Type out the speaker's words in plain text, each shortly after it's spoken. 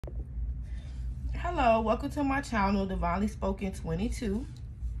Hello, welcome to my channel, Divinely Spoken 22.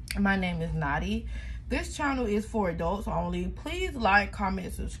 My name is Nadi. This channel is for adults only. Please like,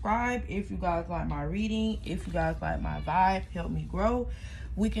 comment, subscribe if you guys like my reading. If you guys like my vibe, help me grow.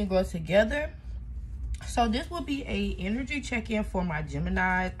 We can grow together. So this will be a energy check-in for my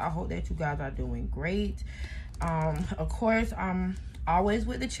Geminis. I hope that you guys are doing great. Of course, I'm always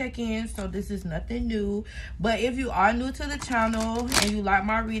with the check-in, so this is nothing new. But if you are new to the channel and you like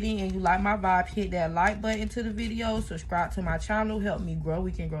my reading and you like my vibe, hit that like button to the video, subscribe to my channel, help me grow.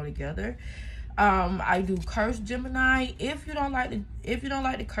 We can grow together. I do curse Gemini. If you don't like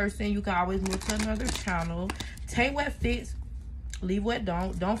the cursing, you can always move to another channel. Take what fits, leave what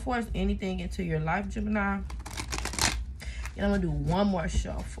don't force anything into your life, Gemini. And I'm gonna do one more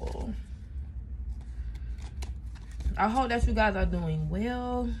shuffle. I hope that you guys are doing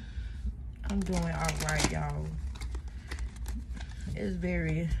well. I'm doing all right, y'all. It's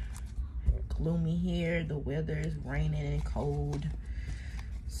very gloomy here. The weather is raining and cold.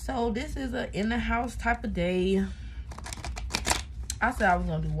 So this is a in the house type of day. I said I was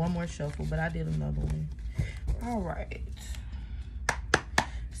gonna do one more shuffle, but I did another one. All right.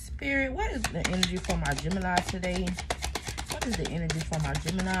 Spirit, what is the energy for my Geminis today? What is the energy for my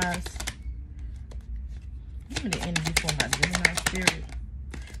Geminis? Give me the energy for my Gemini spirit.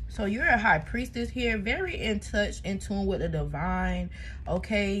 So you're a high priestess here, very in touch, in tune with the divine.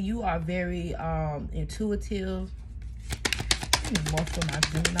 Okay, you are very intuitive. Give me more for my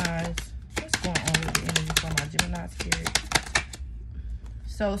Geminis. What's going on with the energy for my Gemini spirit?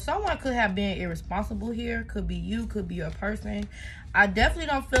 So someone could have been irresponsible here. Could be you, could be your person. I definitely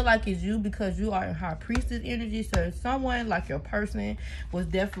don't feel like it's you because you are in high priestess energy. So someone like your person was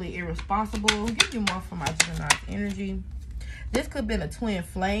definitely irresponsible. Give you more for my Gemini energy. This could have been a twin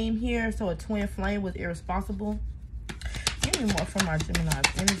flame here. So a twin flame was irresponsible. Give me more for my Gemini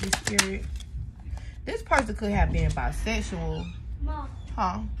energy spirit. This person could have been bisexual. Mom,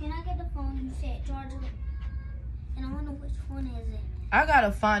 huh? Can I get the phone you said charge it? And I want to know which one is it. I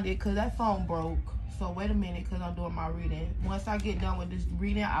gotta find it because that phone broke. So wait a minute because I'm doing my reading. Once I get done with this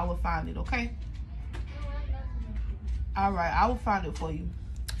reading, I will find it, okay? All right, I will find it for you.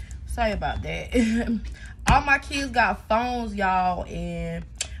 Sorry about that. All my kids got phones, y'all, and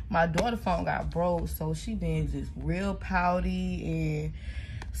my daughter's phone got broke. So she been just real pouty, and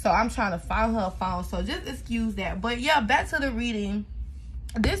so I'm trying to find her phone. So just excuse that. But yeah, back to the reading.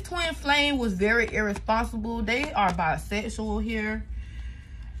 This twin flame was very irresponsible. They are bisexual here.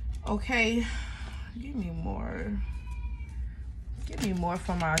 Okay, give me more. Give me more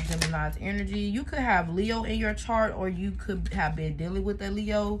from our Gemini's energy. You could have Leo in your chart, or you could have been dealing with a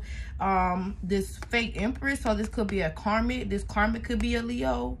Leo. This fake Empress, so this could be a karmic. This karmic could be a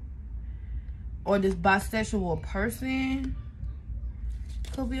Leo, or this bisexual person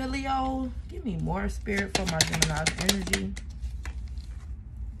could be a Leo. Give me more spirit from my Gemini's energy.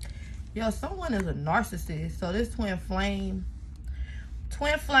 Yo, someone is a narcissist. So this twin flame,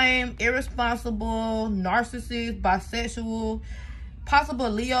 irresponsible, narcissist, bisexual, possible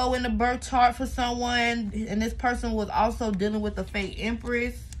Leo in the birth chart for someone. And this person was also dealing with the fake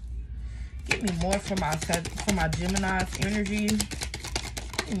Empress. Give me more for my Gemini's energy.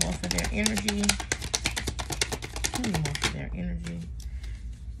 Give me more for their energy. Give me more for their energy.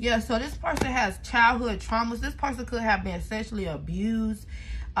 Yeah, so this person has childhood traumas. This person could have been sexually abused.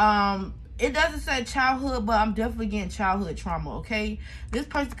 It doesn't say childhood, but I'm definitely getting childhood trauma, okay? This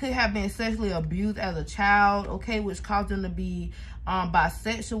person could have been sexually abused as a child, okay, which caused them to be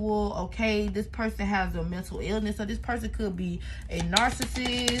bisexual, okay? This person has a mental illness, so this person could be a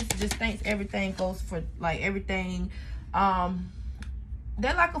narcissist, just thinks everything goes for, like, everything. They're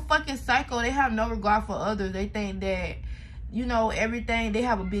like a fucking psycho. They have no regard for others. They think that, you know, everything, they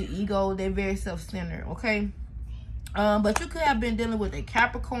have a big ego. They're very self-centered, okay? But you could have been dealing with a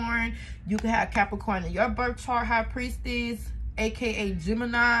Capricorn. You could have Capricorn in your birth chart, high priestess, aka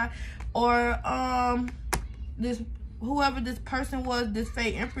Gemini, or whoever this person was, this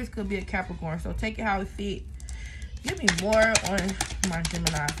fake Empress could be a Capricorn. So take it how it fit. Give me more on my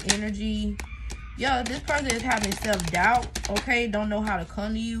Gemini's energy. Yo, this person is having self-doubt, okay? Don't know how to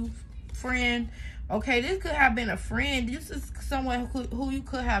come to you, friend. Okay, this could have been a friend. This is someone who you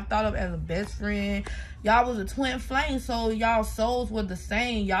could have thought of as a best friend. Y'all was a twin flame, so y'all souls were the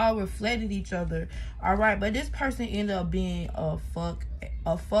same. Y'all reflected each other. All right, but this person ended up being a fuck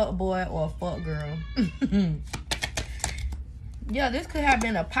boy or a fuck girl. Yeah, this could have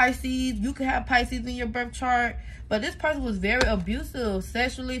been a Pisces. You could have Pisces in your birth chart. But this person was very abusive,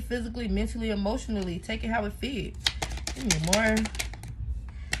 sexually, physically, mentally, emotionally. Take it how it fit. Give me more.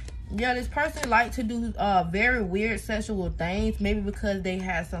 Yeah, this person like to do very weird sexual things, maybe because they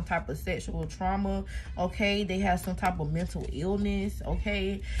had some type of sexual trauma, okay? They have some type of mental illness,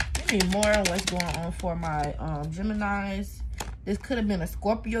 okay? Give me more on what's going on for my Geminis. This could have been a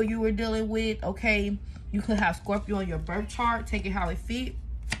Scorpio you were dealing with, okay? You could have Scorpio on your birth chart. Take it how it fit.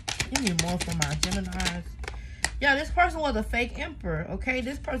 Give me more for my Geminis. Yeah, this person was a fake emperor, okay?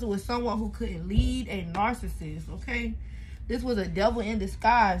 This person was someone who couldn't lead, a narcissist, okay? This was a devil in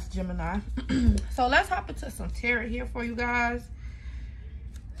disguise, Gemini. So let's hop into some tarot here for you guys.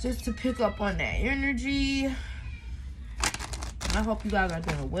 Just to pick up on that energy. I hope you guys are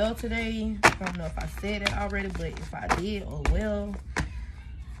doing well today. I don't know if I said it already, but if I did, oh well.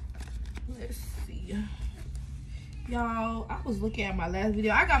 Let's see. Y'all, I was looking at my last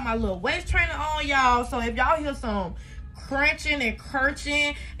video. I got my little waist trainer on, y'all. So if y'all hear some crunching and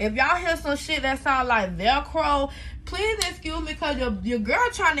crunching, if y'all hear some shit that sound like Velcro, please excuse me, because your girl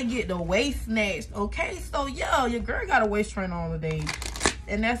trying to get the waist snatched, okay? So yeah, your girl got a waist trainer on today,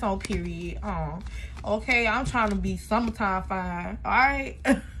 and that's on period. Okay, I'm trying to be summertime fine, all right?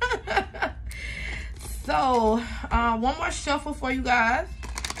 So one more shuffle for you guys.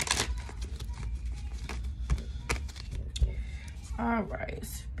 All right,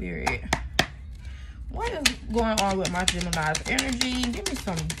 Spirit, what is going on with my Gemini's energy? Give me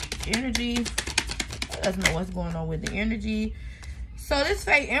some energy. Let us know what's going on with the energy. So this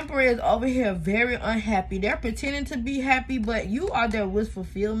fake emperor is over here very unhappy. They're pretending to be happy, but you are their wish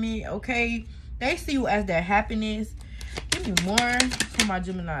fulfillment, okay? They see you as their happiness. Give me more for my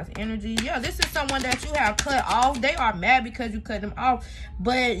Gemini's energy. Yeah, this is someone that you have cut off. They are mad because you cut them off,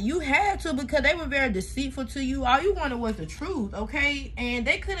 but you had to, because they were very deceitful to you. All you wanted was the truth, okay? And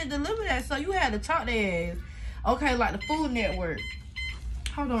they couldn't deliver that, so you had to chop their ass, okay? Like the Food Network.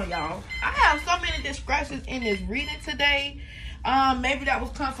 Hold on, y'all. I have so many distractions in this reading today. Maybe that was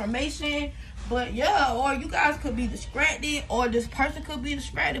confirmation, but yeah, or you guys could be distracted, or this person could be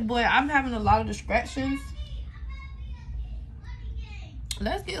distracted, but I'm having a lot of distractions.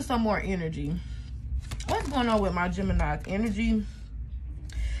 Let's get some more energy. What's going on with my Gemini's energy?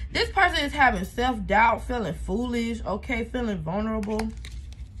 This person is having self-doubt, feeling foolish, okay, feeling vulnerable.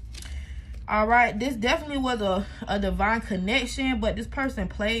 All right, this definitely was a divine connection, but this person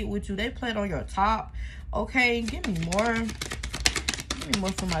played with you. They played on your top, okay? Give me more. Give me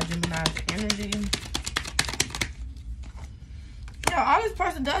more for my Gemini's energy. Yeah, all this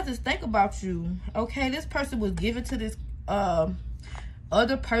person does is think about you, okay? This person was given to this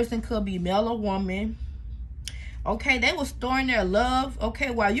other person, could be male or woman, okay? They were storing their love,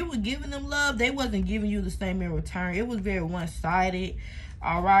 okay? While you were giving them love, they wasn't giving you the same in return. It was very one-sided,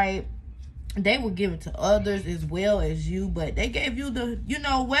 all right? They were giving to others as well as you, but they gave you the, you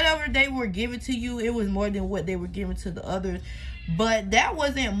know, whatever they were giving to you, it was more than what they were giving to the others. But that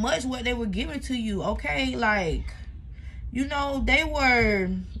wasn't much what they were giving to you, okay? Like, you know, they were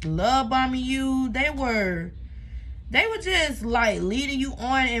love bombing you. They were just like leading you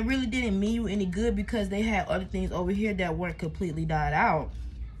on and really didn't mean you any good, because they had other things over here that weren't completely died out.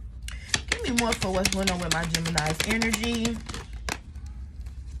 Give me more for what's going on with my Gemini's energy.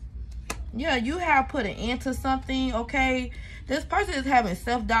 Yeah, you have put an end to something, okay? This person is having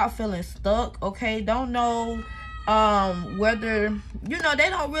self-doubt, feeling stuck, okay? Don't know whether, you know, they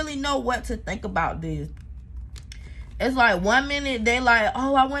don't really know what to think about this. It's like 1 minute they like,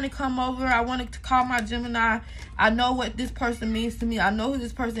 oh, I want to come over, I want to call my Gemini, I know what this person means to me, I know who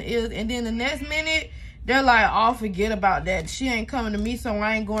this person is. And then the next minute they're like, oh, forget about that, she ain't coming to me, so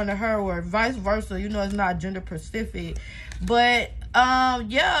I ain't going to her, or vice versa. You know, it's not gender specific, but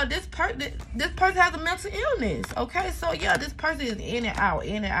yeah, this person has a mental illness, okay? So yeah, this person is in and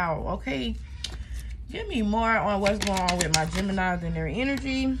out, okay? Give me more on what's going on with my Geminis and their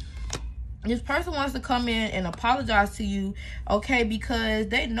energy. This person wants to come in and apologize to you, okay, because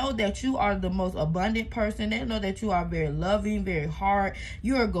they know that you are the most abundant person. They know that you are very loving, very hard.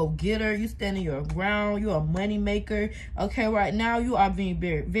 You're a go-getter. You stand in your ground. You're a money maker, okay? Right now, you are being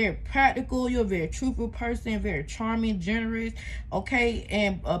very, very practical. You're a very truthful person, very charming, generous, okay,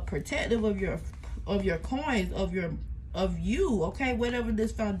 and protective of your coins, of you, okay? Whatever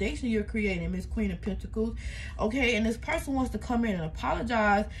this foundation you're creating, Miss Queen of Pentacles, okay? And this person wants to come in and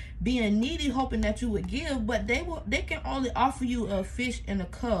apologize, being needy, hoping that you would give, but they can only offer you a fish in a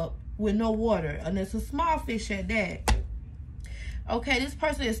cup with no water, and it's a small fish at that. Okay, this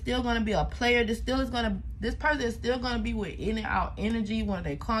person is still going to be a player. This person is still going to be with in and out energy when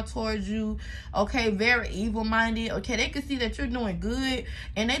they come towards you. Okay, very evil-minded. Okay, they can see that you're doing good,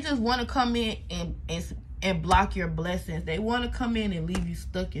 and they just want to come in and block your blessings. They want to come in and leave you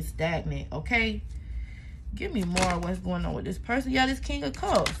stuck and stagnant, okay? Give me more of what's going on with this person. Yeah, this King of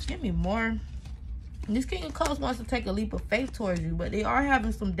Cups. Give me more. This King of Cups wants to take a leap of faith towards you, but they are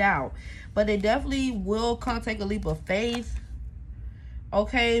having some doubt. But they definitely will come take a leap of faith.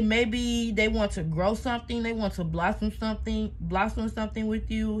 Okay, maybe they want to grow something. They want to blossom something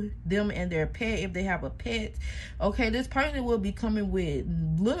with you, them and their pet, if they have a pet. Okay, this person will be coming with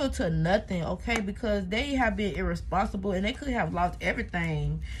little to nothing, okay, because they have been irresponsible and they could have lost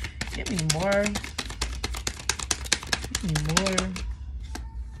everything. Give me more. Give me more.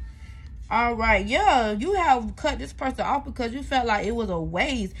 All right, yeah, you have cut this person off because you felt like it was a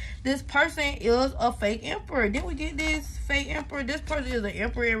waste. This person is a fake emperor. Then we get this fake emperor. This person is an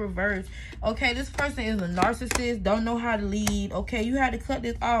emperor in reverse. Okay, this person is a narcissist, don't know how to lead. Okay, you had to cut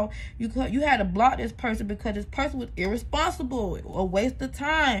this off. You had to block this person because this person was irresponsible, a waste of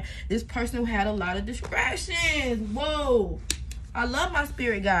time. This person had a lot of distractions. Whoa. I love my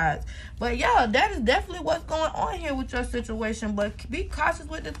spirit guides. But yeah, that is definitely what's going on here with your situation. But be cautious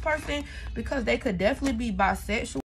with this person because they could definitely be bisexual.